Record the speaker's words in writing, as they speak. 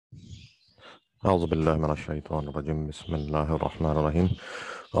أعوذ بالله من الشيطان الرجيم بسم الله الرحمن الرحيم.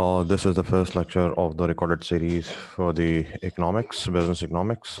 This is the first lecture of the recorded series for the economics, business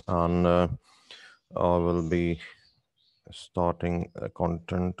economics, and I will be starting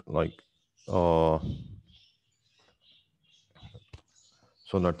content like uh,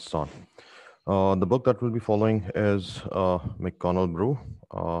 so. Let's start. The book that we'll be following is McConnell Brew.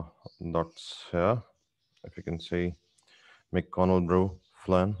 That's here, if you can see. McConnell Brew,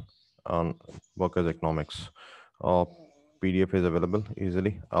 Flynn, and Workers Economics. Uh, PDF is available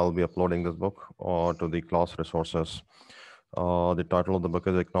easily. I'll be uploading this book to the class resources. The title of the book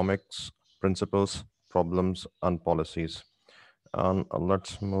is Economics, Principles, Problems, and Policies. And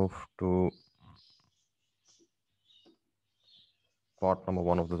let's move to part number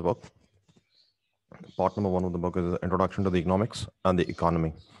one of this book. Part number one of the book is Introduction to the Economics and the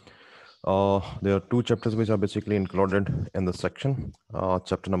Economy. There are two chapters which are basically included in this section.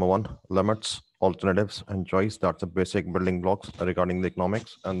 Chapter number one, limits, alternatives, and choice. That's the basic building blocks regarding the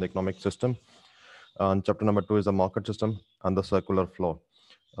economics and the economic system. And chapter number two is the market system and the circular flow.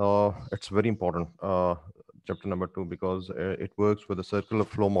 It's very important, chapter number two, because it works with the circular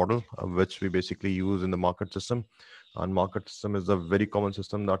flow model, which we basically use in the market system. And market system is a very common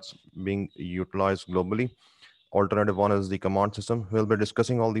system that's being utilized globally. Alternative one is the command system. We'll be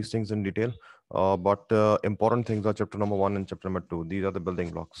discussing all these things in detail, but important things are chapter number one and chapter number two. These are the building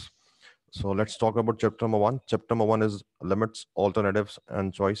blocks. So let's talk about chapter number one. Chapter number one is limits, alternatives,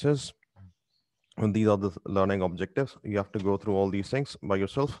 and choices. And these are the learning objectives. You have to go through all these things by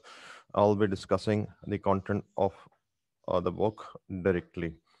yourself. I'll be discussing the content of the book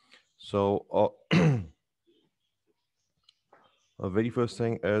directly. So the very first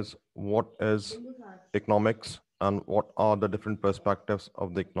thing is, what is economics and what are the different perspectives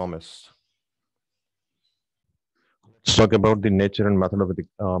of the economists? Let's talk about the nature and method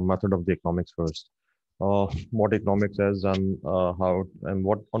of the economics first. What economics is and how and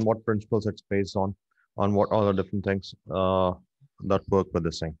what on what principles it's based on what are the different things that work with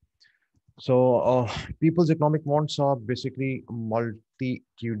this thing. So, people's economic wants are basically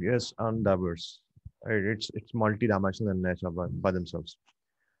multitudinous and diverse. Right? It's multidimensional in nature by themselves.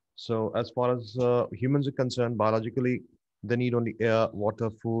 So, as far as humans are concerned, biologically, they need only air, water,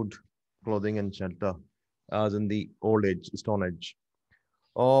 food, clothing, and shelter, as in the old age, Stone Age.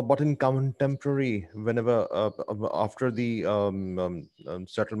 But in contemporary, whenever after the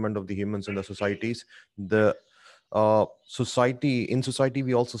settlement of the humans in the societies, the society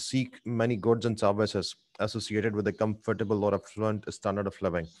we also seek many goods and services associated with a comfortable or affluent standard of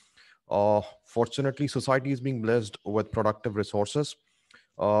living. Fortunately, society is being blessed with productive resources,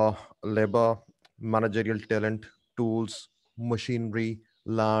 uh, labor, managerial talent, tools, machinery,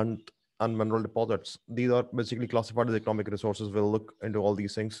 land, and mineral deposits. These are basically classified as economic resources. We'll look into all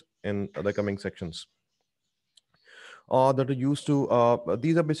these things in the coming sections. That are used to,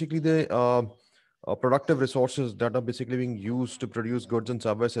 these are basically the productive resources that are basically being used to produce goods and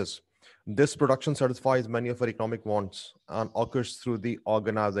services. This production satisfies many of our economic wants and occurs through the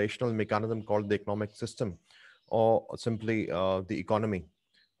organizational mechanism called the economic system, or simply the economy.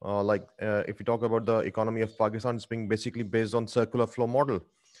 If you talk about the economy of Pakistan, it's being basically based on circular flow model.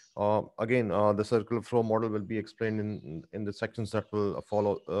 Again, the circular flow model will be explained in the sections that will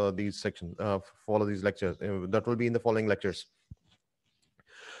follow these sections, follow these lectures. That will be in the following lectures.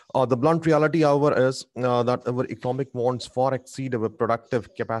 The blunt reality, however, is that our economic wants far exceed our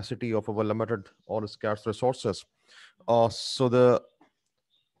productive capacity of our limited or scarce resources. So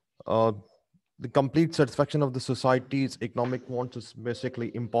uh, the complete satisfaction of the society's economic wants is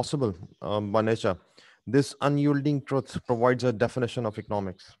basically impossible by nature. This unyielding truth provides a definition of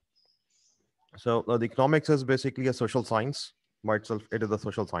economics. So the economics is basically a social science by itself. It is a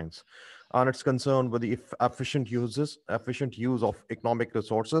social science, and it's concerned with the efficient use of economic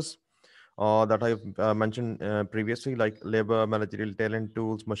resources that I've mentioned previously, like labor, managerial talent,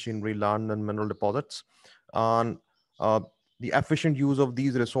 tools, machinery, land, and mineral deposits, and uh, the efficient use of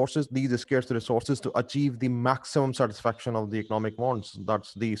these scarce resources, to achieve the maximum satisfaction of the economic wants.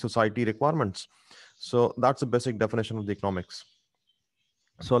 That's the society requirements. So that's the basic definition of the economics.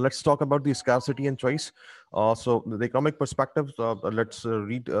 So let's talk about the scarcity and choice. So the economic perspective, let's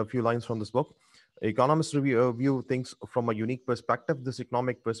read a few lines from this book. Economists view things from a unique perspective. This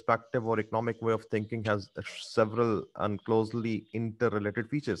economic perspective or economic way of thinking has several and closely interrelated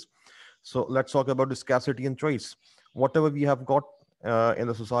features. So let's talk about the scarcity and choice. Whatever we have got in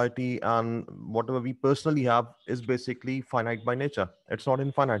the society and whatever we personally have is basically finite by nature. It's not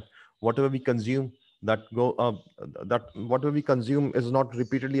infinite. Whatever we consume, that whatever we consume is not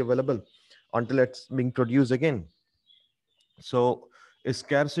repeatedly available until it's being produced again. So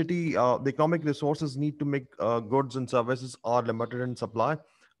Scarcity, the economic resources need to make goods and services are limited in supply.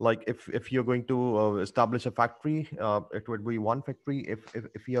 Like if you're going to establish a factory, it would be one factory.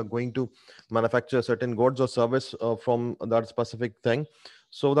 If you are going to manufacture certain goods or service from that specific thing,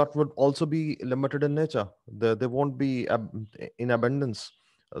 so that would also be limited in nature. There won't be in abundance.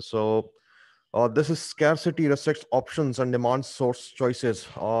 So this is scarcity restricts options and demands source choices,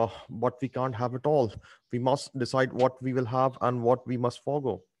 but we can't have it all. We must decide what we will have and what we must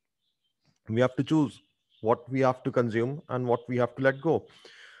forego. We have to choose what we have to consume and what we have to let go.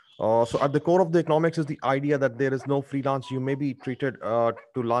 So at the core of the economics is the idea that there is no free lunch. You may be treated to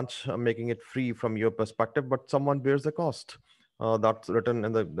lunch, making it free from your perspective, but someone bears the cost. That's written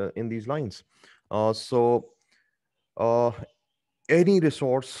in in these lines. So uh, any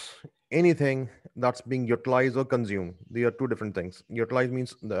resource, anything that's being utilized or consumed, they are two different things. Utilize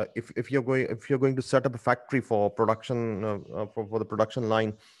means if you're going to set up a factory for production, for the production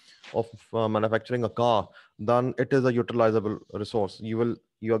line of manufacturing a car, then it is a utilizable resource.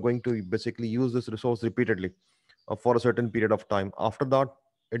 You are going to basically use this resource repeatedly for a certain period of time. After that,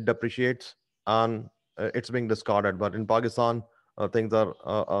 it depreciates and it's being discarded. But in Pakistan, things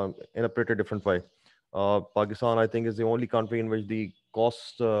are in a pretty different way. Pakistan, I think, is the only country in which the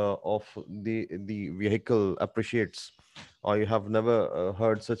cost of the vehicle appreciates. I have never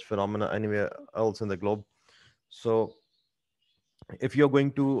heard such phenomena anywhere else in the globe. So if you're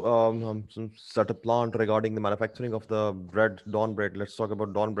going to set a plant regarding the manufacturing of the bread, dawn bread, let's talk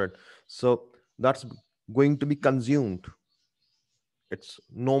about dawn bread. So that's going to be consumed. It's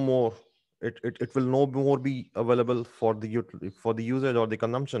no more. It will no more be available for for the usage or the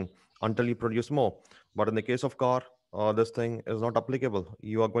consumption until you produce more. But in the case of car, this thing is not applicable.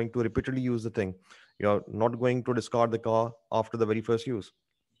 You are going to repeatedly use the thing. You are not going to discard the car after the very first use.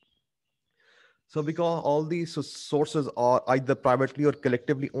 So, because all these sources are either privately or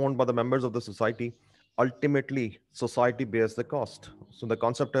collectively owned by the members of the society, ultimately society bears the cost. So, the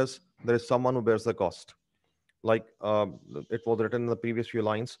concept is there is someone who bears the cost. Like it was written in the previous few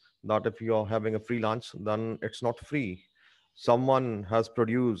lines that if you are having a free lunch, then it's not free. Someone has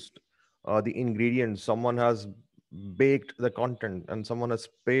produced the ingredients, someone has baked the content, and someone has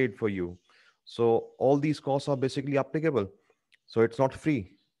paid for you. So, all these costs are basically applicable. So, it's not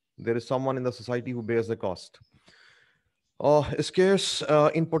free. There is someone in the society who bears the cost. Scarce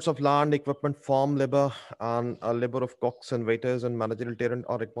inputs of land, equipment, farm labor, and labor of cooks and waiters and managerial talent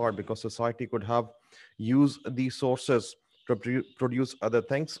are required because society could have used these sources to produce other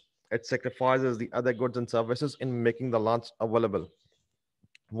things. It sacrifices the other goods and services in making the lunch available.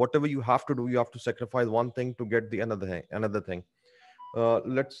 Whatever you have to do, you have to sacrifice one thing to get the another thing. Another thing.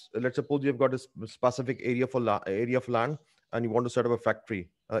 Let's suppose you've got a specific area of land and you want to set up a factory.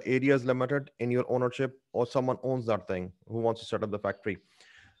 Area is limited in your ownership, or someone owns that thing who wants to set up the factory.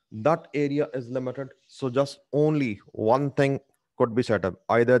 That area is limited, so just only one thing could be set up.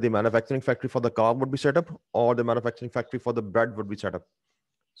 Either the manufacturing factory for the car would be set up, or the manufacturing factory for the bread would be set up.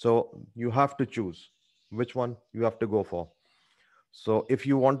 So you have to choose which one you have to go for. So if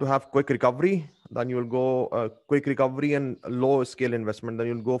you want to have quick recovery, then you'll go quick recovery and low scale investment. Then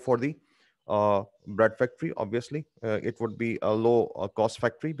you'll go for the bread factory. Obviously, it would be a low cost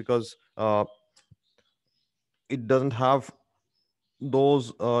factory because it doesn't have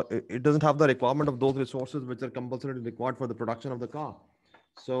it doesn't have the requirement of those resources which are compulsorily required for the production of the car.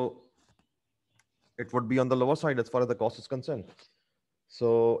 So it would be on the lower side as far as the cost is concerned.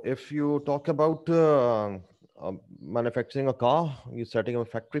 So if you talk about manufacturing a car, you're setting up a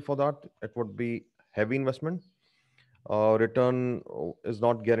factory for that, it would be heavy investment. Return is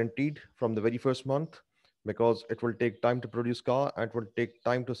not guaranteed from the very first month because it will take time to produce car and it will take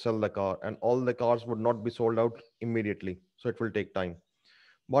time to sell the car, and all the cars would not be sold out immediately. So it will take time,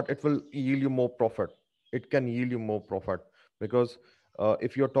 but it will yield you more profit. It can yield you more profit because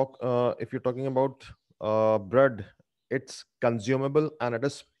if you're talking about bread, it's consumable and it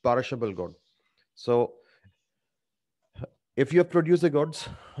is perishable good. So if you have produced the goods,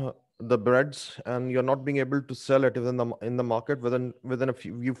 the breads, and you're not being able to sell it within the in the market within a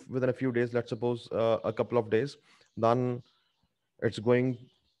few days, let's suppose a couple of days, then it's going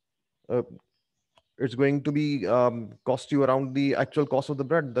uh, it's going to be cost you around the actual cost of the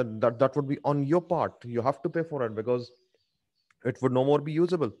bread. That would be on your part. You have to pay for it because it would no more be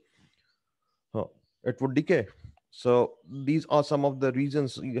usable. Uh, it would decay. So these are some of the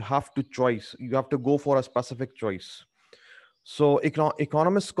reasons you have to choice. You have to go for a specific choice. So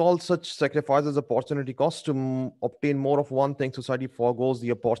economists call such sacrifices opportunity cost. To obtain more of one thing, society forgoes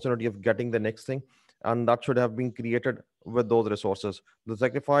the opportunity of getting the next thing, and that should have been created with those resources. The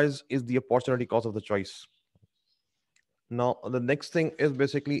sacrifice is the opportunity cost of the choice. Now, the next thing is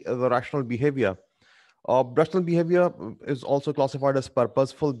basically the rational behavior. Rational behavior is also classified as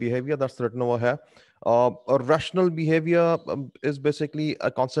purposeful behavior. That's written over here. A rational behavior is basically a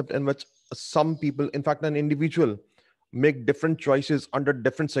concept in which some people, in fact, an individual, make different choices under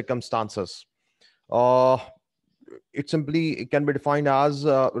different circumstances. Uh, it can be defined as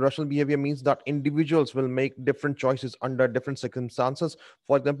rational behavior means that individuals will make different choices under different circumstances.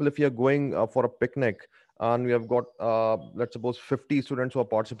 For example, if you're going for a picnic and we have got, let's suppose, 50 students who are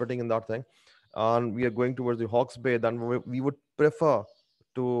participating in that thing, and we are going towards the Hawks Bay, then we would prefer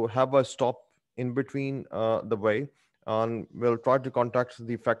to have a stop in between the way, and we'll try to contact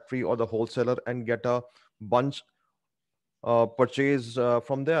the factory or the wholesaler and get a bunch purchase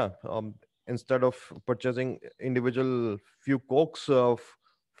from there, instead of purchasing individual few cokes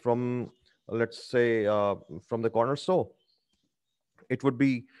from, let's say, from the corner store. It would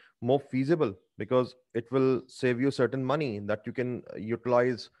be more feasible because it will save you certain money that you can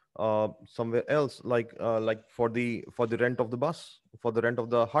utilize somewhere else, like for the rent of the bus, for the rent of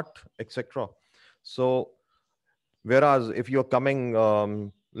the hut, etc. So whereas if you're coming,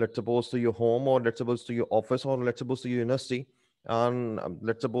 let's suppose, to your home, or let's suppose to your office, or let's suppose to your university, and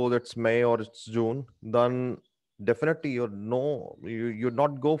let's suppose it's May or it's June, then definitely you'd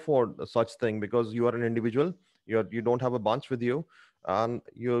not go for such thing because you are an individual. You don't have a bunch with you, and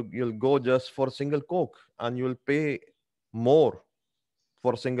you'll go just for a single Coke, and you'll pay more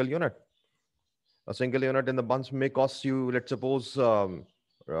for a single unit. A single unit in the bunch may cost you, let's suppose,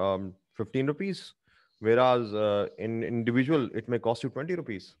 15 rupees, whereas in individual it may cost you 20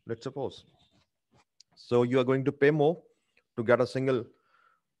 rupees, let's suppose. So you are going to pay more to get a single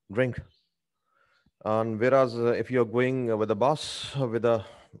drink. And whereas if you're going with a bus with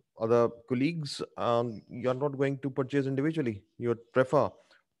other colleagues, you're not going to purchase individually. You would prefer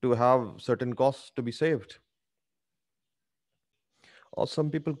to have certain costs to be saved. Or some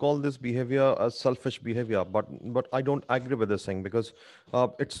people call this behavior as selfish behavior, but I don't agree with this thing, because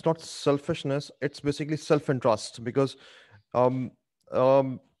it's not selfishness, it's basically self-interest. Because um,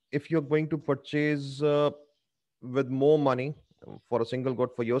 um, if you're going to purchase with more money for a single good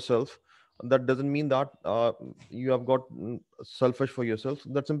for yourself, that doesn't mean that you have got selfish for yourself.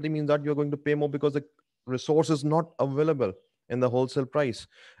 That simply means that you're going to pay more because the resource is not available in the wholesale price.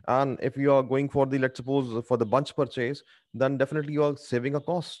 And if you are going for the, let's suppose, for the bunch purchase, then definitely you are saving a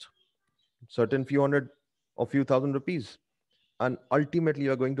cost, certain few hundred or few thousand rupees, and ultimately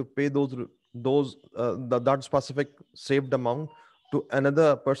you are going to pay that specific saved amount to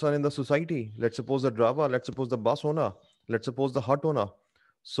another person in the society. Let's suppose the driver, let's suppose the bus owner, let's suppose the hut owner.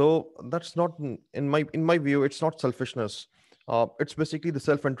 So that's not, in my view, it's not selfishness. It's basically the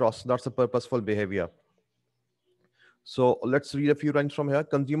self-interest. That's a purposeful behavior. So let's read a few lines from here.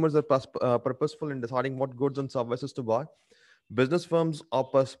 Consumers are purposeful in deciding what goods and services to buy. Business firms are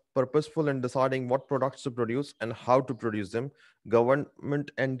purposeful in deciding what products to produce and how to produce them. Government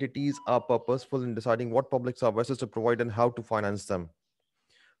entities are purposeful in deciding what public services to provide and how to finance them.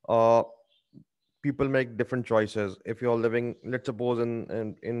 Uh, People make different choices. If you're living, let's suppose,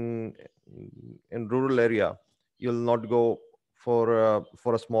 in rural area, you'll not go for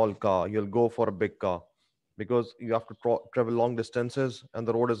a small car. You'll go for a big car because you have to travel long distances, and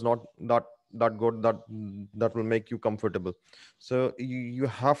the road is not that good that will make you comfortable. So you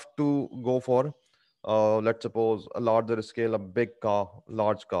have to go for, let's suppose, a larger scale, a big car,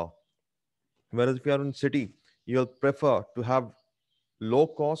 large car. Whereas if you are in city, you'll prefer to have low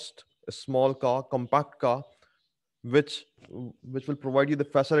cost, a small car, compact car, which which will provide you the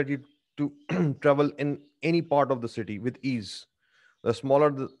facility to travel in any part of the city with ease. The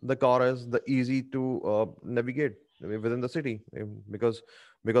smaller the car is, the easy to navigate within the city, because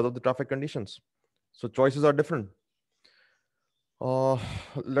of the traffic conditions. So choices are different. uh,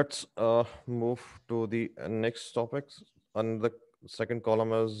 let's move to the next topics. And the second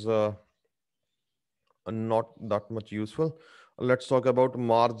column is not that much useful. Let's talk about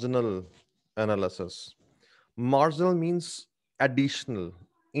marginal analysis. Marginal means additional,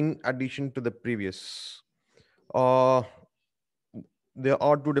 in addition to the previous. Uh, there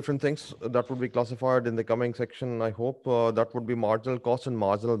are two different things that would be classified in the coming section, I hope. That would be marginal cost and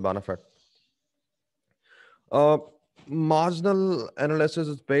marginal benefit. Uh, Marginal analysis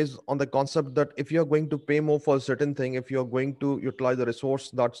is based on the concept that if you're going to pay more for a certain thing, if you're going to utilize a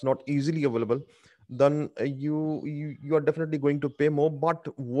resource that's not easily available, then you are definitely going to pay more. But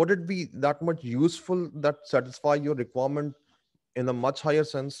would it be that much useful that satisfy your requirement in a much higher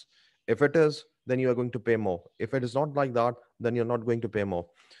sense? If it is, then you are going to pay more. If it is not like that, then you're not going to pay more.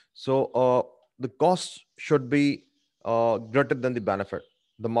 So the cost should be greater than the benefit.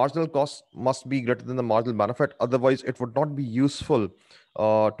 The marginal cost must be greater than the marginal benefit. Otherwise, it would not be useful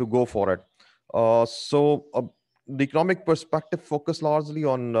to go for it. The economic perspective focus largely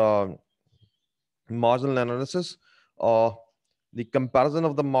on marginal analysis, uh, the comparison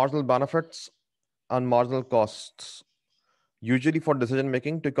of the marginal benefits and marginal costs. Usually, for decision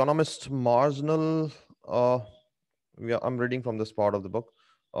making, to economists, marginal. Yeah, I'm reading from this part of the book.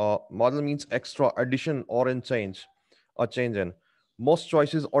 Marginal means extra, addition, or in change, a change in. Most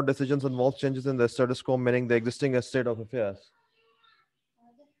choices or decisions involve changes in the status quo, meaning the existing state of affairs.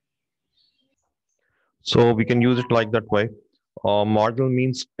 So we can use it like that way. Marginal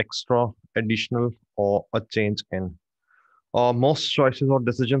means extra, additional, or a change in. Most choices or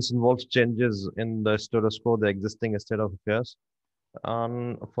decisions involve changes in the status quo, the existing state of affairs.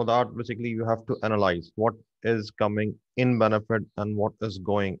 And for that, basically, you have to analyze what is coming in benefit and what is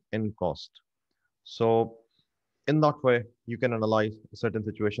going in cost. So in that way, you can analyze certain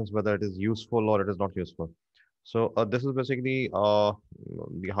situations, whether it is useful or it is not useful. So this is basically the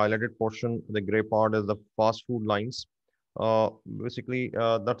highlighted portion. The gray part is the fast food lines. Basically,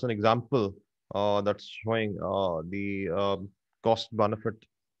 that's an example that's showing the cost benefit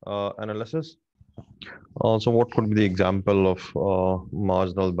analysis. So what could be the example of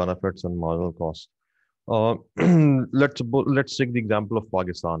marginal benefits and marginal cost? Uh, let's take the example of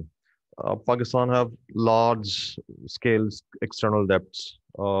Pakistan. Pakistan have large scale external debts.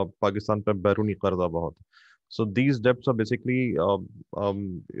 Pakistan pe बैरूनी कर्जा बहुत. So these debts are basically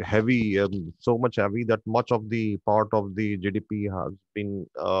heavy, so much heavy that much of the part of the GDP has been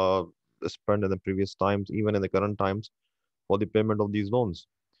spent in the previous times, even in the current times, for the payment of these loans.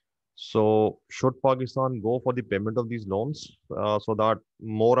 So should Pakistan go for the payment of these loans so that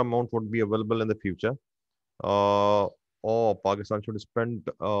more amount would be available in the future? uh, or Pakistan should spend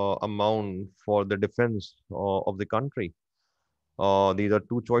amount for the defense of the country. These are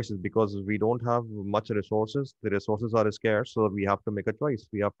two choices because we don't have much resources. The resources are scarce, so we have to make a choice.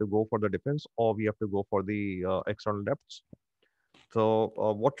 We have to go for the defense or we have to go for the external debts. So,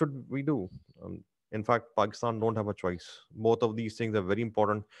 what should we do? In fact, Pakistan don't have a choice. Both of these things are very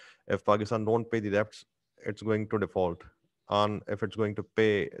important. If Pakistan don't pay the debts, it's going to default. And if it's going to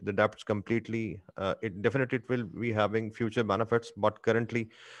pay the debts completely, it definitely it will be having future benefits. But currently,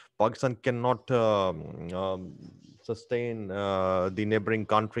 Pakistan cannot sustain the neighboring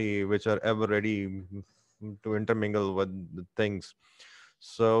country, which are ever ready to intermingle with the things.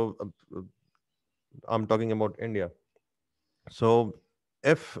 So, I'm talking about India. So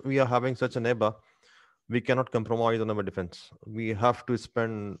if we are having such a neighbor, we cannot compromise on our defense. We have to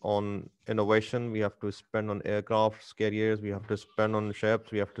spend on innovation. We have to spend on aircrafts, carriers. We have to spend on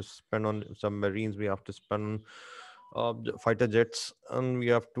ships. We have to spend on submarines. We have to spend on fighter jets, and we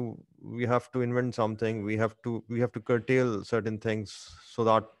have to invent something. We have to curtail certain things so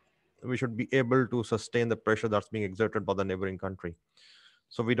that we should be able to sustain the pressure that's being exerted by the neighboring country.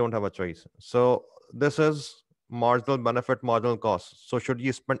 So we don't have a choice. So this is marginal benefit, marginal cost. So should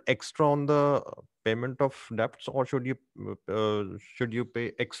you spend extra on the payment of debts, or should you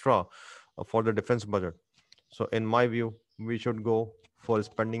pay extra for the defense budget? So in my view, we should go for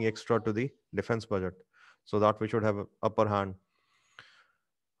spending extra to the defense budget, so that we should have a upper hand.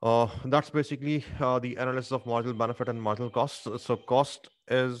 That's basically the analysis of marginal benefit and marginal cost. So cost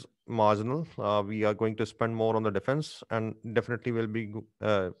is marginal. We are going to spend more on the defense, and definitely will be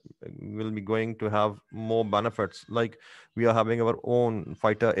going to have more benefits. Like we are having our own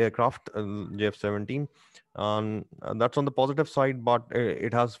fighter aircraft, JF-17, and that's on the positive side. But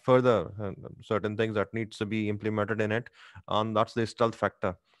it has further certain things that needs to be implemented in it, and that's the stealth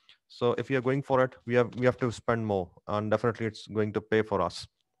factor. So if we are going for it, we have to spend more, and definitely it's going to pay for us.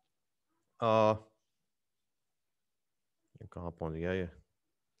 uh कहाँ पहुंच गया ये?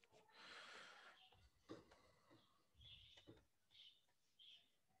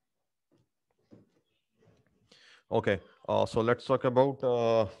 Okay, so let's talk about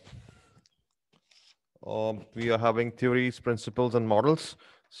we are having theories, principles, and models.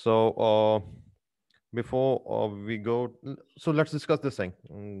 So before we go, so let's discuss this thing.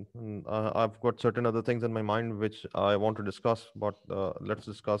 I've got certain other things in my mind which I want to discuss, but let's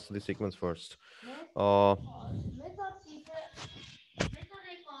discuss the sequence first. Uh,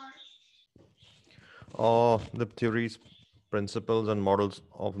 the theories, principles, and models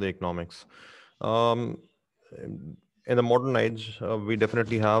of the economics. Um, in the modern age, we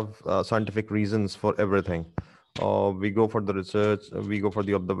definitely have scientific reasons for everything. We go for the research, we go for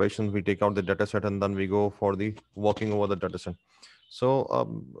the observations, we take out the data set, and then we go for the working over the data set. So,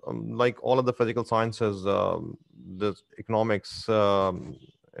 like all of the physical sciences, the economics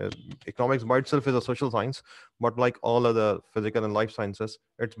Economics by itself is a social science, but like all other physical and life sciences,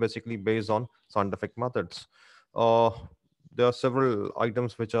 it's basically based on scientific methods. Uh, there are several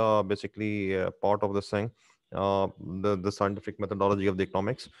items which are basically part of this thing, the scientific methodology of the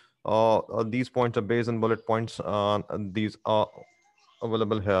economics. These points are based on bullet points, and these are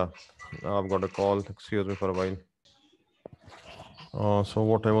available here. I've got a call. Excuse me for a while. So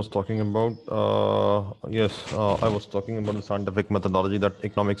what I was talking about, yes, I was talking about the scientific methodology that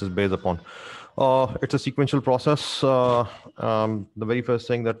economics is based upon. It's a sequential process. The very first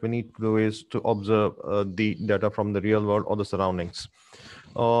thing that we need to do is to observe the data from the real world or the surroundings.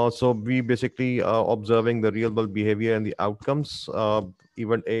 So we basically observing the real world behavior and the outcomes.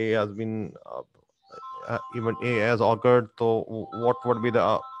 Event A has been event A has occurred. So what would be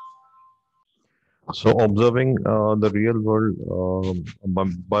the so observing the real world,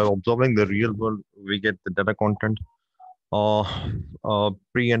 by observing the real world, we get the data content, uh,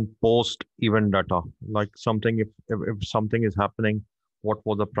 pre and post event data. Like something, if something is happening, what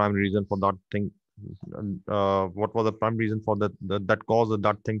was the prime reason for that thing? What was the prime reason for that caused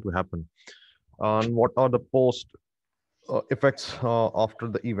that thing to happen? And what are the post effects after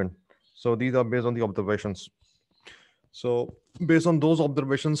the event? So these are based on the observations. So based on those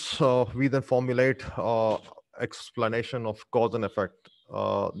observations, we then formulate explanation of cause and effect,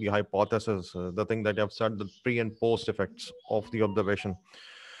 the hypothesis, the thing that I've said, the pre and post effects of the observation.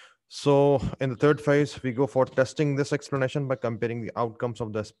 So in the third phase, we go for testing this explanation by comparing the outcomes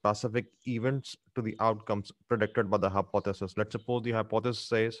of the specific events to the outcomes predicted by the hypothesis. Let's suppose the hypothesis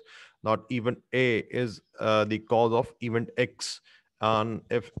says that event A is the cause of event X. And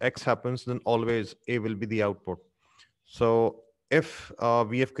if X happens, then always A will be the output. So if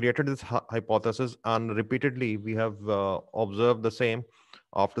we have created this hypothesis and repeatedly we have observed the same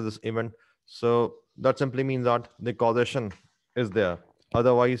after this event, so that simply means that the causation is there.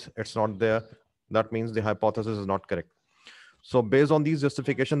 Otherwise, it's not there. That means the hypothesis is not correct. So based on these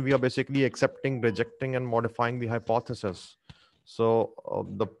justification, we are basically accepting, rejecting, and modifying the hypothesis. So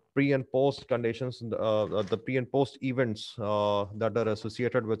the pre and post conditions, the pre and post events that are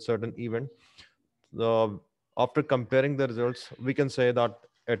associated with certain event, the after comparing the results, we can say that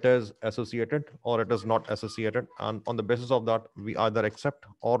it is associated or it is not associated, and on the basis of that, we either accept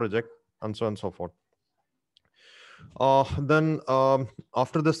or reject, and so on and so forth. Then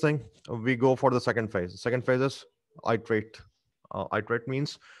after this thing, we go for the second phase. The second phase is iterate. Iterate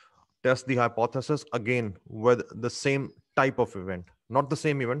means test the hypothesis again with the same type of event, not the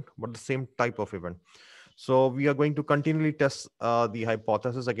same event, but the same type of event. So we are going to continually test the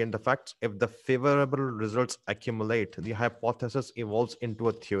hypothesis against the facts. If the favorable results accumulate, the hypothesis evolves into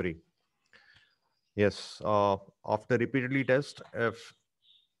a theory. Yes, after repeatedly test, if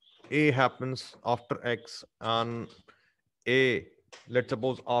A happens after X and A, let's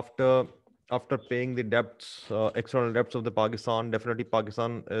suppose after paying the debts, external debts of the Pakistan, definitely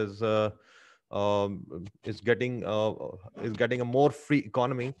Pakistan is getting a more free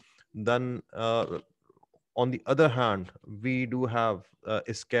economy. Then on the other hand, we do have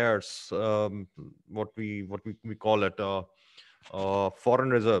scarce we call it foreign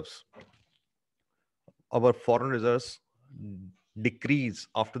reserves. Our foreign reserves decrease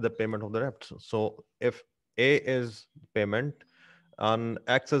after the payment of the debts. So if A is payment and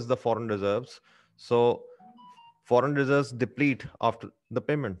X is the foreign reserves, so foreign reserves deplete after the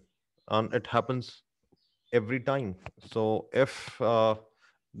payment, and it happens every time. So if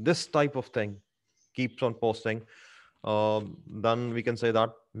this type of thing keeps on posting, then we can say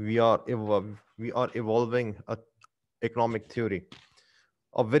that we are evolving a economic theory.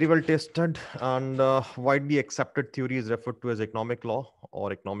 A very well tested and widely accepted theory is referred to as economic law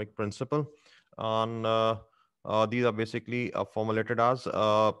or economic principle. And these are basically formulated as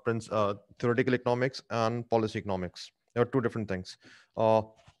theoretical economics and policy economics. There are two different things.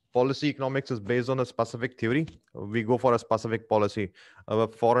 Policy economics is based on a specific theory. We go for a specific policy.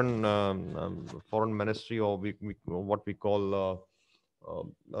 Foreign ministry, or what we call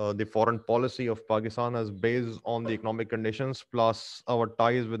the foreign policy of Pakistan is based on the economic conditions, plus our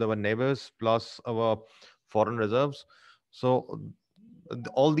ties with our neighbors, plus our foreign reserves. So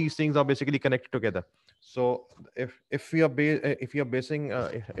all these things are basically connected together. So if we are basing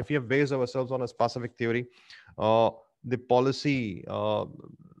if we have based ourselves on a specific theory, the policy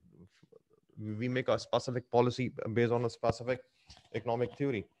we make a specific policy based on a specific economic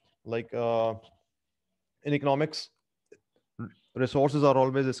theory. Like in economics, resources are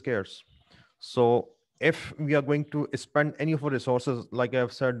always scarce. So if we are going to spend any of our resources, like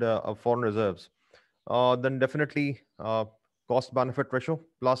I've said, foreign reserves, then definitely cost benefit ratio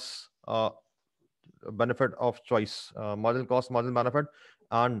plus benefit of choice, marginal cost, marginal benefit,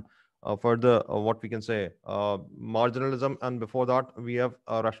 and further what we can say marginalism, and before that we have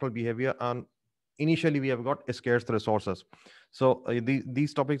rational behavior, and initially we have got scarce resources. So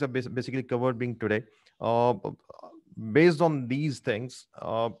these topics are basically covered being today. uh, Based on these things,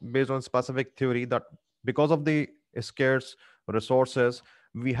 based on specific theory that because of the scarce resources,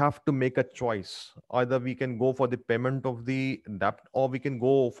 we have to make a choice. Either we can go for the payment of the debt, or we can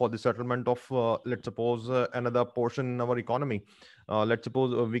go for the settlement of let's suppose another portion in our economy. Let's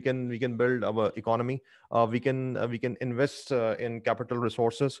suppose we can build our economy. We can invest in capital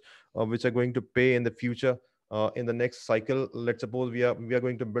resources which are going to pay in the future. In the next cycle, let's suppose we are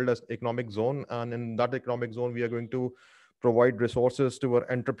going to build an economic zone, and in that economic zone we are going to provide resources to our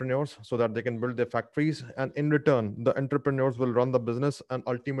entrepreneurs so that they can build their factories, and in return the entrepreneurs will run the business, and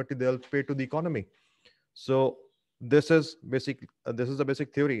ultimately they'll pay to the economy. So this is a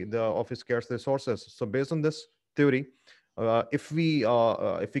basic theory of scarce resources. So based on this theory, if we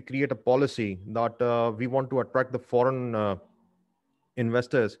create a policy that we want to attract the foreign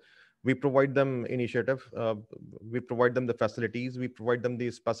investors, we provide them initiative, we provide them the facilities, we provide them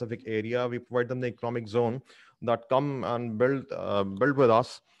the specific area, we provide them the economic zone that come and build with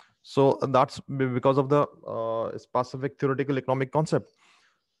us. So that's because of the specific theoretical economic concept.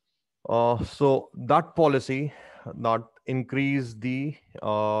 So that policy that increase the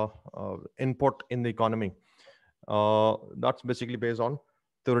input in the economy, that's basically based on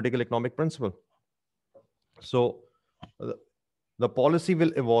theoretical economic principle. So uh, the policy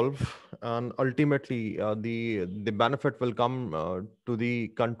will evolve, and ultimately the benefit will come to the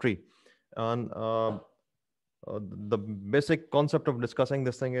country. And the basic concept of discussing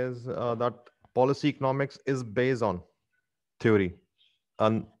this thing is that policy economics is based on theory,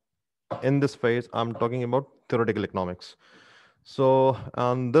 and in this phase I'm talking about theoretical economics. So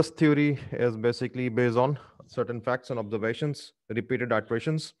this theory is basically based on certain facts and observations, repeated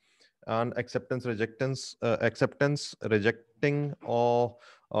iterations, and acceptance, rejecting, or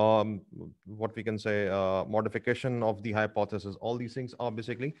what we can say modification of the hypothesis. All these things are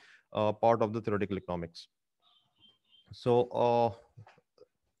basically part of the theoretical economics. So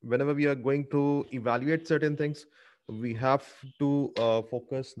whenever we are going to evaluate certain things, we have to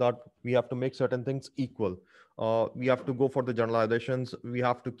focus that we have to make certain things equal. We have to go for the generalizations, we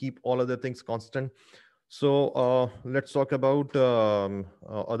have to keep all other things constant. So let's talk about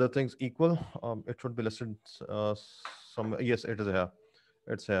other things equal. It should be listed some. Yes, it is here.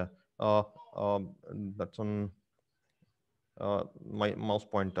 It's here. uh, um, that's on my mouse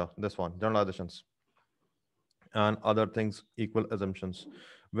pointer, this one, generalizations and other things equal assumptions.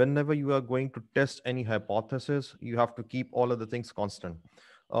 Whenever you are going to test any hypothesis, you have to keep all of the things constant.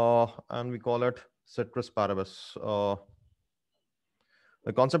 And we call it ceteris paribus.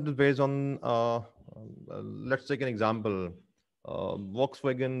 The concept is based on, let's take an example.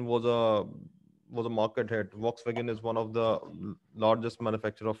 Volkswagen was a market hit. Volkswagen is one of the largest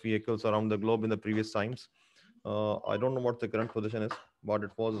manufacturer of vehicles around the globe in the previous times. I don't know what the current position is, but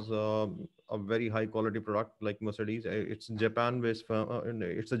it was a very high quality product like Mercedes. It's Japan-based firm.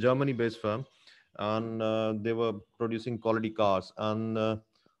 It's a Germany-based firm, and they were producing quality cars. And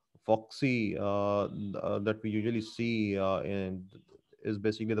Foxy that we usually see is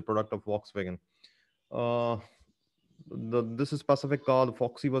basically the product of Volkswagen. Uh, this specific car, the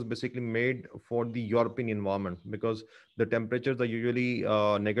Foxy, was basically made for the European environment because the temperatures are usually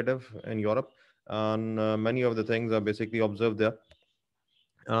negative in Europe, and many of the things are basically observed there.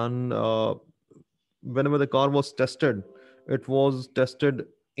 And whenever the car was tested, it was tested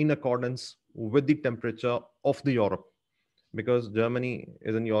in accordance with the temperature of the Europe, because Germany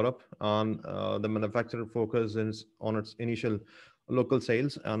is in Europe, and the manufacturer focuses on its initial local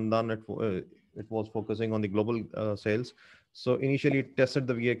sales, and then it was focusing on the global sales. So initially, it tested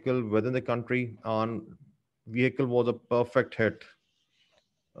the vehicle within the country, and vehicle was a perfect hit.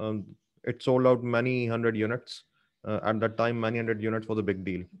 It sold out many hundred units. At that time, many hundred units was a big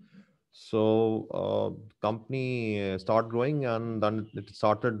deal. So company started growing, and then it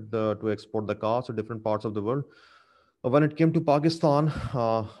started to export the cars to different parts of the world. When it came to Pakistan,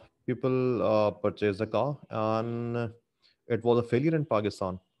 people purchased the car, and it was a failure in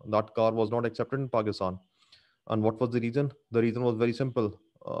Pakistan. That car was not accepted in Pakistan. And what was the reason? The reason was very simple.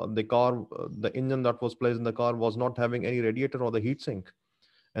 The engine that was placed in the car was not having any radiator or the heat sink.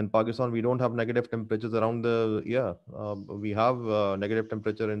 In Pakistan, we don't have negative temperatures around the year. We have negative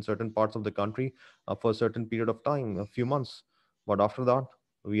temperature in certain parts of the country for a certain period of time, a few months. But after that,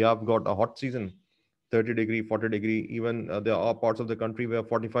 we have got a hot season, 30-degree, 40-degree. Even there are parts of the country where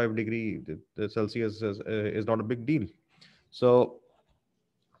 45-degree the Celsius is not a big deal. So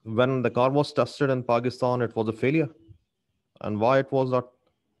when the car was tested in Pakistan, it was a failure. And why it was that?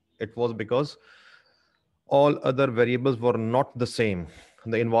 It was because all other variables were not the same.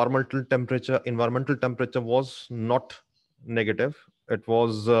 The environmental temperature was not negative. It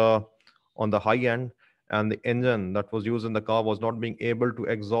was on the high end, and the engine that was used in the car was not being able to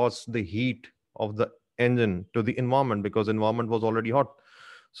exhaust the heat of the engine to the environment because environment was already hot.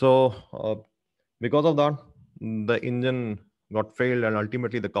 So because of that, the engine got failed, and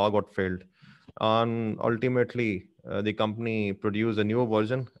ultimately the car got failed. And ultimately, the company produced a newer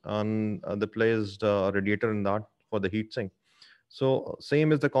version, and they placed a radiator in that for the heat sink. So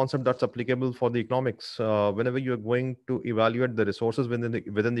same is the concept that's applicable for the economics. Whenever you're going to evaluate the resources within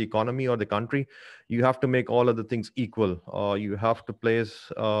the economy or the country, you have to make all of the things equal. You have to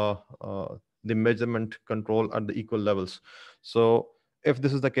place the measurement control at the equal levels. So if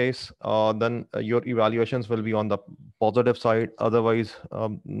this is the case, then your evaluations will be on the positive side. Otherwise,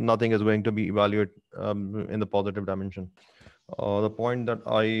 nothing is going to be evaluated in the positive dimension. The point that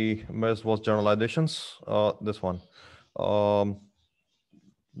I missed was generalizations. This one. Um,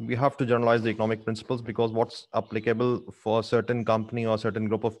 we have to generalize the economic principles because what's applicable for a certain company or a certain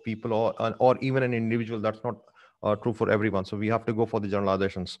group of people or even an individual, that's not true for everyone. So we have to go for the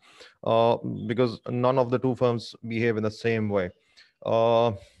generalizations uh, because none of the two firms behave in the same way.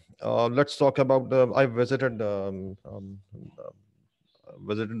 uh, let's talk about the I uh, visited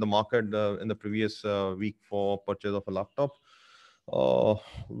the market in the previous week for purchase of a laptop.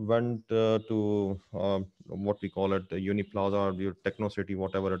 Went to what we call it, Uniplaza or your Techno City,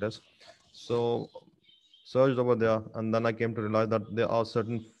 whatever it is. So searched over there, and then I came to realize that there are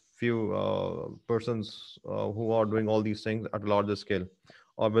certain few persons who are doing all these things at a larger scale.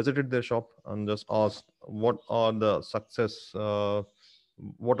 I visited their shop and just asked what are the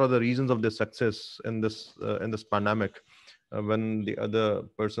reasons of their success in this pandemic, when the other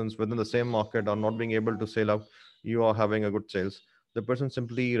persons within the same market are not being able to sell out, you are having a good sales. The person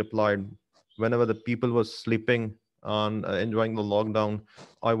simply replied, whenever the people were sleeping and enjoying the lockdown,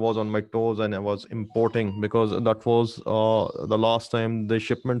 I was on my toes and I was importing, because that was the last time the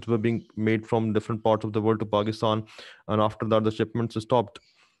shipments were being made from different parts of the world to Pakistan, and after that the shipments stopped.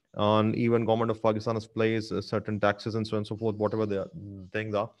 And even government of Pakistan has placed certain taxes and so on and so forth, whatever the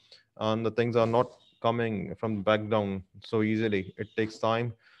things are, and the things are not coming from the back down so easily. It takes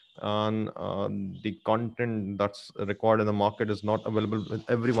time, and the content that's required in the market is not available with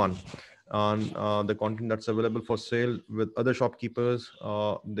everyone. And the content that's available for sale with other shopkeepers,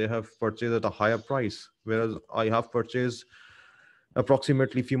 they have purchased at a higher price, whereas I have purchased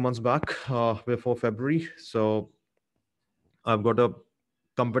approximately a few months back, before February. So I've got a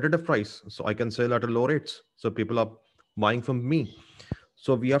competitive price, so I can sell at a low rates. So people are buying from me.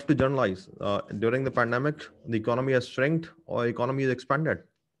 So we have to generalize. During the pandemic, the economy has shrinked or economy is expanded.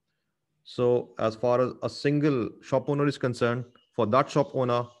 So as far as a single shop owner is concerned, for that shop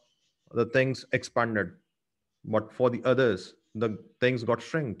owner, the things expanded, but for the others, the things got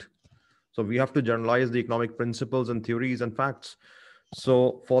shrinked. So we have to generalize the economic principles and theories and facts.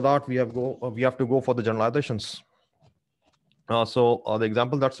 So for that, we have to go for the generalizations. The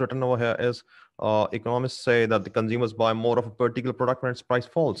example that's written over here is, economists say that the consumers buy more of a particular product when its price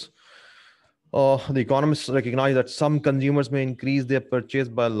falls. The economists recognize that some consumers may increase their purchase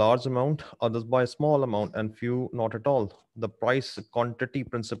by a large amount, others by a small amount, and few not at all. The price quantity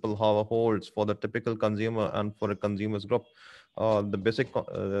principle, however, holds for the typical consumer and for a consumer's group.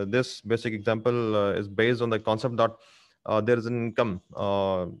 This basic example is based on the concept that there is an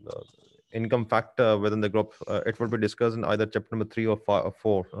income factor within the group. It will be discussed in either chapter number 3 or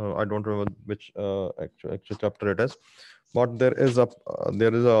 4. I don't remember which actual chapter it is, but there is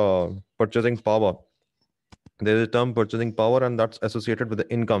a purchasing power. There is a term purchasing power, and that's associated with the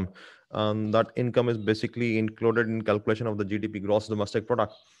income, and that income is basically included in calculation of the GDP, gross domestic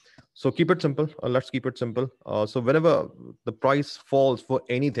product. So keep it simple. Let's keep it simple. So whenever the price falls for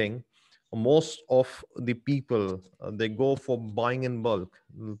anything, most of the people, they go for buying in bulk.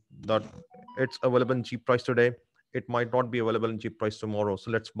 That it's available in cheap price today, it might not be available in cheap price tomorrow,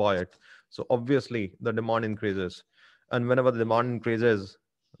 so let's buy it. So obviously the demand increases, and whenever the demand increases,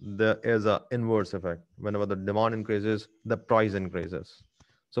 there is a inverse effect. Whenever the demand increases, the price increases.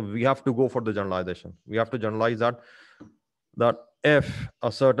 So we have to go for the generalization. We have to generalize that if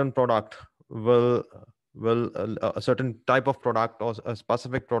a certain product will a certain type of product or a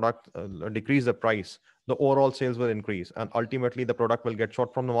specific product decrease the price, the overall sales will increase, and ultimately the product will get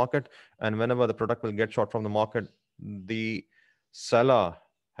short from the market. And whenever the product will get short from the market, the seller,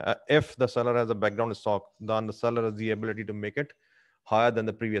 if the seller has a background stock, then the seller has the ability to make it higher than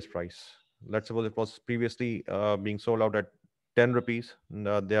the previous price. Let's suppose it was previously being sold out at 10 rupees, and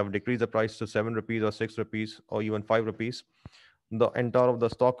they have decreased the price to 7 rupees or 6 rupees or even 5 rupees. the entire of the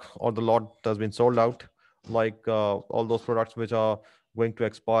stock or the lot has been sold out, like all those products which are going to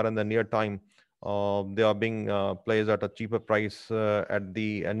expire in the near time, they are being placed at a cheaper price at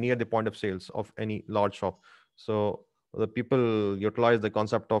the near the point of sales of any large shop. So the people utilize the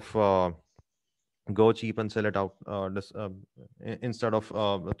concept of go cheap and sell it out, instead of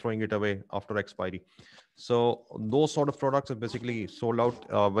throwing it away after expiry. So those sort of products are basically sold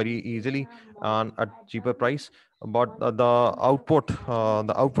out very easily and at cheaper price. But the output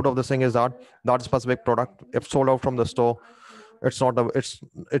of this thing is that that specific product, if sold out from the store, it's not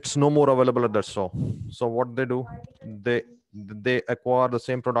it's no more available at the store. So what they do, they acquire the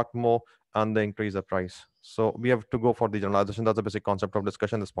same product more and they increase the price. So we have to go for the generalization. That's the basic concept of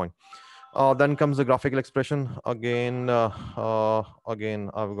discussion at this point. Then comes the graphical expression. Again, I've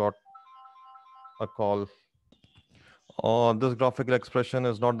got a call. This graphical expression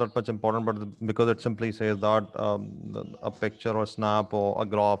is not that much important, but because it simply says that a picture or snap or a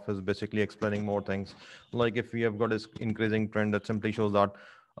graph is basically explaining more things. Like if we have got this increasing trend, that simply shows that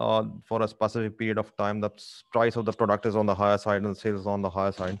for a specific period of time, the price of the product is on the higher side and sales is on the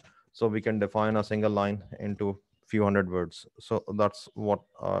higher side. So we can define a single line into few hundred words. So that's what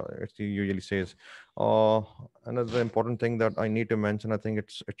it usually says. Another important thing that I need to mention, I think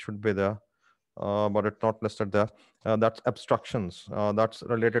it should be there, but it's not listed there. That's abstractions. That's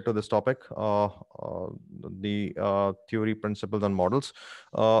related to this topic, the theory, principles, and models.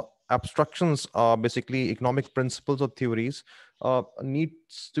 Abstractions are basically economic principles or theories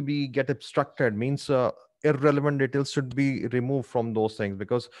needs to be get abstracted, means irrelevant details should be removed from those things,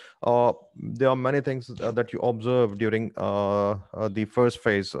 because there are many things that you observe during the first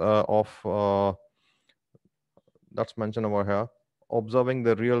phase of that's mentioned over here, observing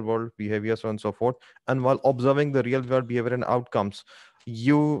the real world behavior, so on and so forth. And while observing the real world behavior and outcomes,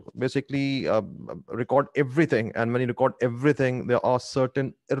 you basically record everything. And when you record everything, there are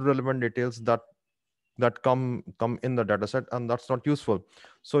certain irrelevant details that come in the data set, and that's not useful.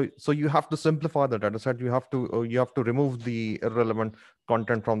 So you have to simplify the data set. You have to remove the irrelevant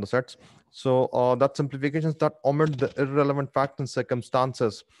content from the sets. So that simplifications that omit the irrelevant facts and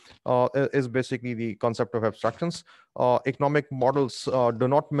circumstances is basically the concept of abstractions. Economic models do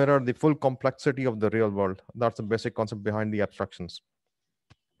not mirror the full complexity of the real world. That's the basic concept behind the abstractions.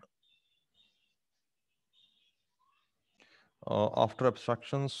 After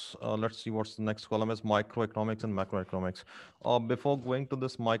abstractions, let's see what's the next column is: microeconomics and macroeconomics. Before going to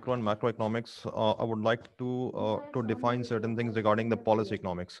this micro and macroeconomics, I would like to define certain things regarding the policy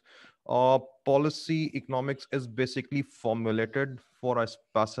economics. Policy economics is basically formulated for a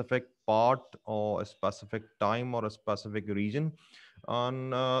specific part or a specific time or a specific region,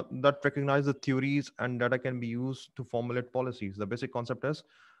 and that recognize the theories and data can be used to formulate policies. The basic concept is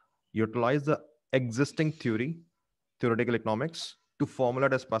utilize the existing theoretical economics to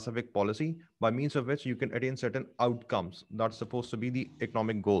formulate a specific policy by means of which you can attain certain outcomes. That's supposed to be the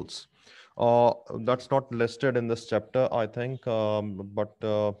economic goals. That's not listed in this chapter, I think, but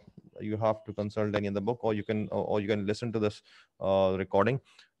you have to consult any in the book, or you can listen to this recording.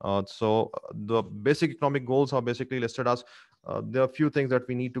 The basic economic goals are basically listed as there are a few things that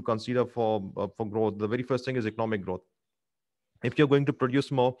we need to consider for growth. The very first thing is economic growth. If you're going to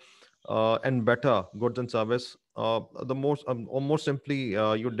produce more and better goods and service, the most or more simply,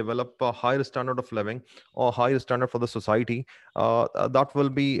 you develop a higher standard of living or higher standard for the society. That will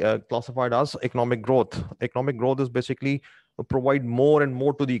be classified as economic growth. Economic growth is basically provide more and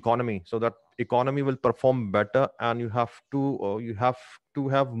more to the economy, so that economy will perform better, and you have to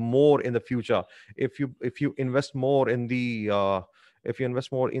have more in the future. If you invest more in the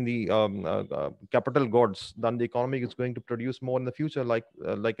capital goods, then the economy is going to produce more in the future. Like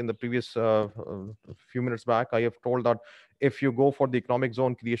in the previous few minutes back, I have told that if you go for the economic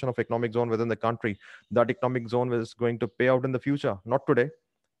zone, creation of economic zone within the country, that economic zone is going to pay out in the future, not today.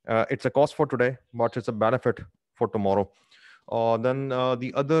 It's a cost for today, but it's a benefit for tomorrow. Then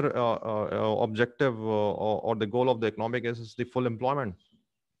the other objective or the goal of the economic is the full employment.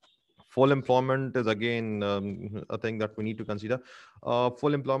 Full employment is again a thing that we need to consider.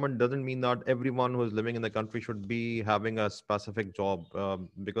 Full employment doesn't mean that everyone who is living in the country should be having a specific job,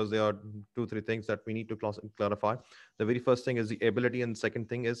 because there are two, three things that we need to clarify. The very first thing is the ability, and second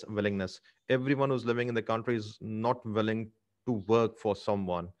thing is willingness. Everyone who's living in the country is not willing to work for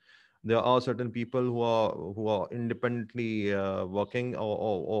someone. There are certain people who are independently working,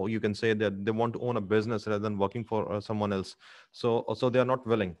 or you can say that they want to own a business rather than working for someone else. So they are not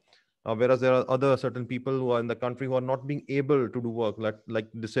willing. whereas there are other certain people who are in the country who are not being able to do work, like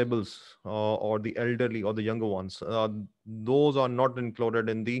disables, or the elderly or the younger ones. Those are not included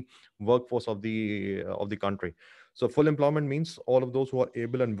in the workforce of the country. So full employment means all of those who are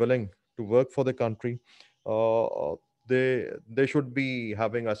able and willing to work for the country. Uh, they they should be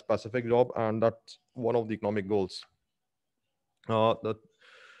having a specific job, and that's one of the economic goals. The,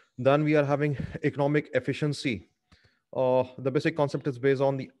 then we are having economic efficiency. The basic concept is based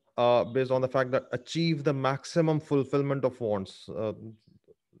on the fact that achieve the maximum fulfillment of wants.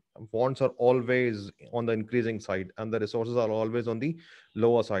 Wants are always on the increasing side, and the resources are always on the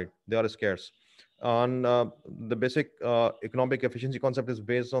lower side. They are scarce. And the basic economic efficiency concept is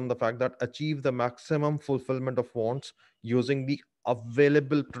based on the fact that achieve the maximum fulfillment of wants using the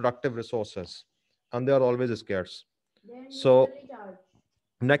available productive resources, and they are always scarce. So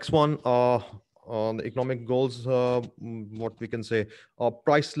next one, on the economic goals, what we can say,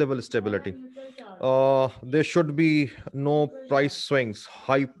 price level stability. There should be no price swings.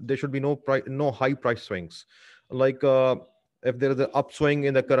 There should be no high price swings. Like, if there is an upswing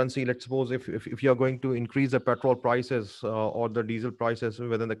in the currency, let's suppose if you are going to increase the petrol prices, or the diesel prices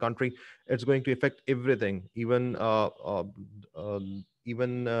within the country, it's going to affect everything, uh,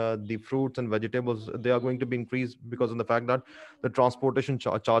 even the fruits and vegetables. They are going to be increased because of the fact that the transportation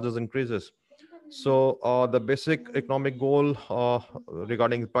charges increases. So the basic economic goal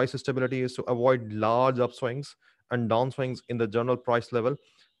regarding price stability is to avoid large upswings and downswings in the general price level.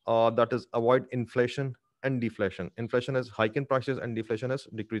 That is, avoid inflation and deflation. Inflation is hike in prices, and deflation is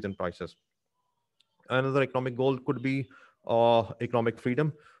decrease in prices. Another economic goal could be economic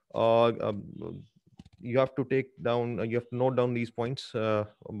freedom. You have to you have to note down these points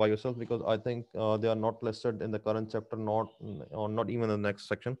by yourself, because I think they are not listed in the current chapter, not or not even the next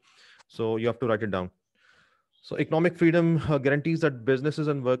section. So you have to write it down. So economic freedom guarantees that businesses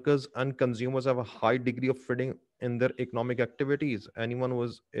and workers and consumers have a high degree of freedom in their economic activities. Anyone who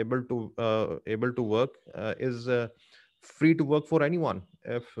is able to work is free to work for anyone.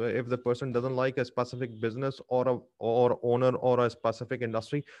 If the person doesn't like a specific business, or owner, or a specific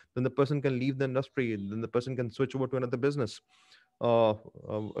industry, then the person can leave the industry. Then the person can switch over to another business. Uh,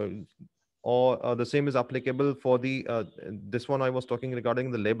 uh, uh, or the same is applicable for the this one I was talking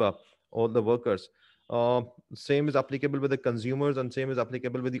regarding the labor or the workers. uh, Same is applicable with the consumers, and same is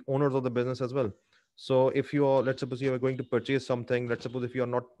applicable with the owners of the business as well. So if you are, let's suppose you are going to purchase something, let's suppose if you are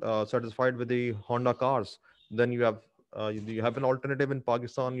not satisfied with the Honda cars, then you have an alternative in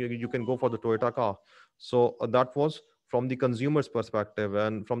Pakistan. You can go for the Toyota car. So that was from the consumer's perspective.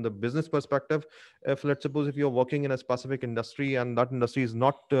 And from the business perspective, if, let's suppose, if you're working in a specific industry, and that industry is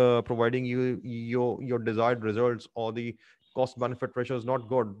not providing you your desired results, or the cost benefit ratio is not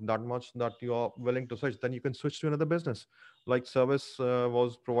good that much that you are willing to switch, then you can switch to another business. Like Service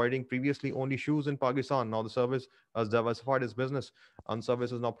was providing previously only shoes in Pakistan. Now the Service has diversified its business, and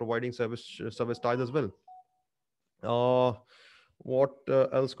Service is now providing service ties as well. uh, what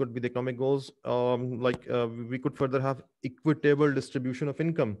else could be the economic goals? Like, we could further have equitable distribution of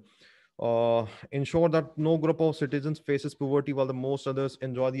income. Ensure that no group of citizens faces poverty while the most others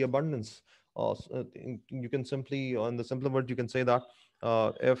enjoy the abundance. You can simply, in the simpler word, you can say that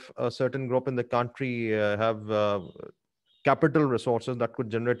if a certain group in the country have capital resources that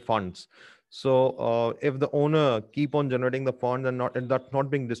could generate funds. So if the owner keep on generating the funds, and that's not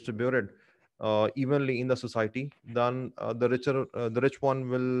being distributed evenly in the society, then the rich one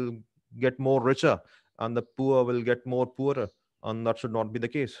will get more richer, and the poor will get more poorer, and that should not be the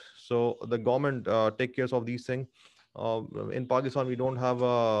case. So the government take care of these things. In Pakistan, we don't have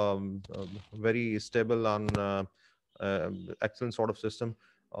a very stable and excellent sort of system.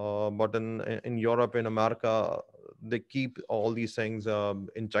 But in Europe, in America, they keep all these things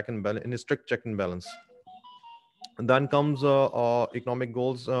in check and balance, in a strict check and balance. And then comes economic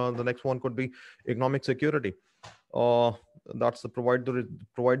goals. The next one could be economic security. Uh, that's the provide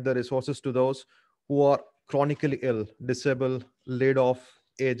the resources to those who are chronically ill, disabled, laid off,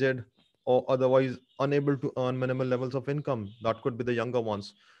 aged, or otherwise unable to earn minimal levels of income. That could be the younger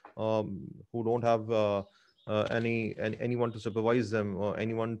ones, who don't have anyone to supervise them, or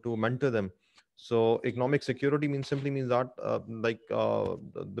anyone to mentor them. So economic security simply means that,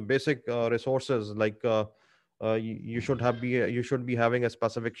 the basic resources, like, you should be having a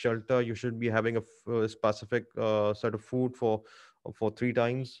specific shelter. You should be having a specific set of food for 3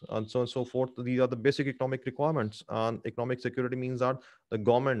 times, and so on and so forth. These are the basic economic requirements. And economic security means that the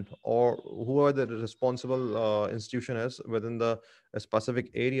government, or whoever the responsible institution is within the a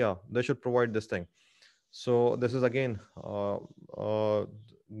specific area, they should provide this thing. So this is again goal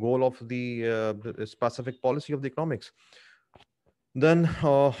of the specific policy of the economics. Then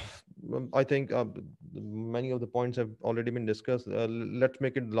I think many of the points have already been discussed. Let's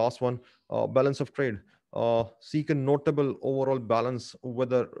make it the last one. Balance of trade. Seek a notable overall balance with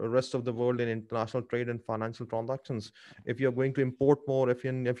the rest of the world in international trade and financial transactions. If you're going to import more, if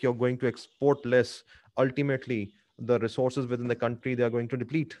you're going to export less, ultimately the resources within the country, they are going to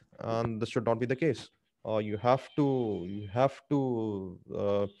deplete, and this should not be the case. Um, you have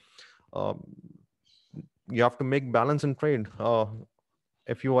to make balance in trade.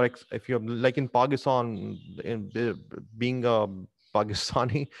 If you're like in Pakistan, being a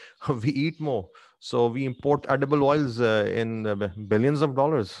Pakistani, we eat more, so we import edible oils in billions of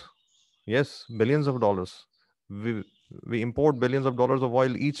dollars. Yes, billions of dollars. We we import billions of dollars of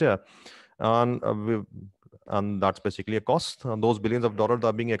oil each year, and and that's basically a cost. And those billions of dollars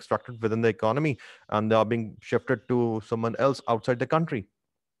are being extracted within the economy, and they are being shifted to someone else outside the country.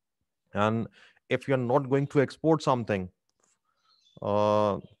 And if you're not going to export something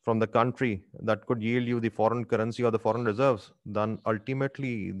from the country that could yield you the foreign currency or the foreign reserves, then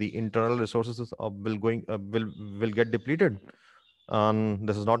ultimately the internal resources will get depleted, and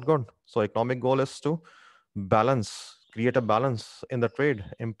this is not good. So economic goal is to create a balance in the trade.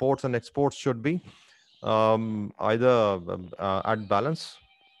 Imports and exports should be either at balance,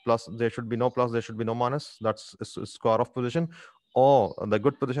 plus there should be no plus, there should be no minus. That's a square off position. Or the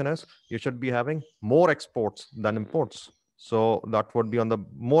good position is you should be having more exports than imports. So that would be on the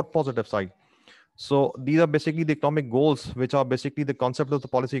more positive side. So these are basically the economic goals, which are basically the concept of the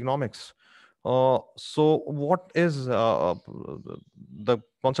policy economics. So what is the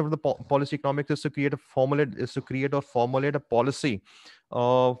concept of the policy economics is to create or formulate a policy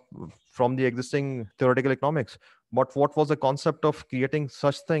uh, from the existing theoretical economics. But what was the concept of creating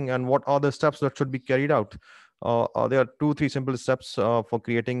such thing, and what are the steps that should be carried out? There are two, three simple steps for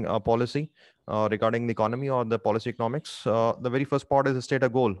creating a policy regarding the economy or the policy economics. The very first part is to state a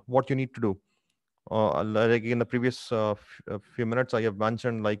goal, what you need to do. Like in the previous few minutes, I have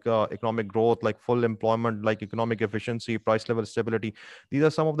mentioned like economic growth, like full employment, like economic efficiency, price level stability. These are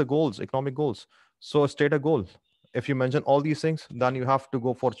some of the goals, economic goals. So state a goal. If you mention all these things, then you have to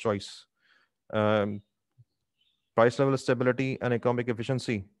go for choice. Um, Price level stability and economic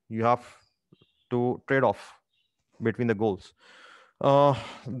efficiency. You have to trade off between the goals.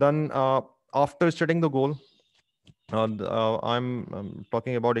 Then after setting the goal, I'm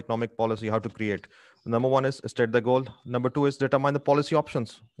talking about economic policy, how to create. Number one is state the goal. Number two is determine the policy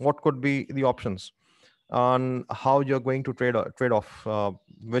options. What could be the options, and how you're going to trade off,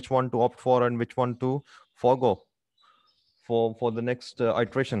 which one to opt for and which one to forego for the next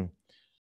iteration.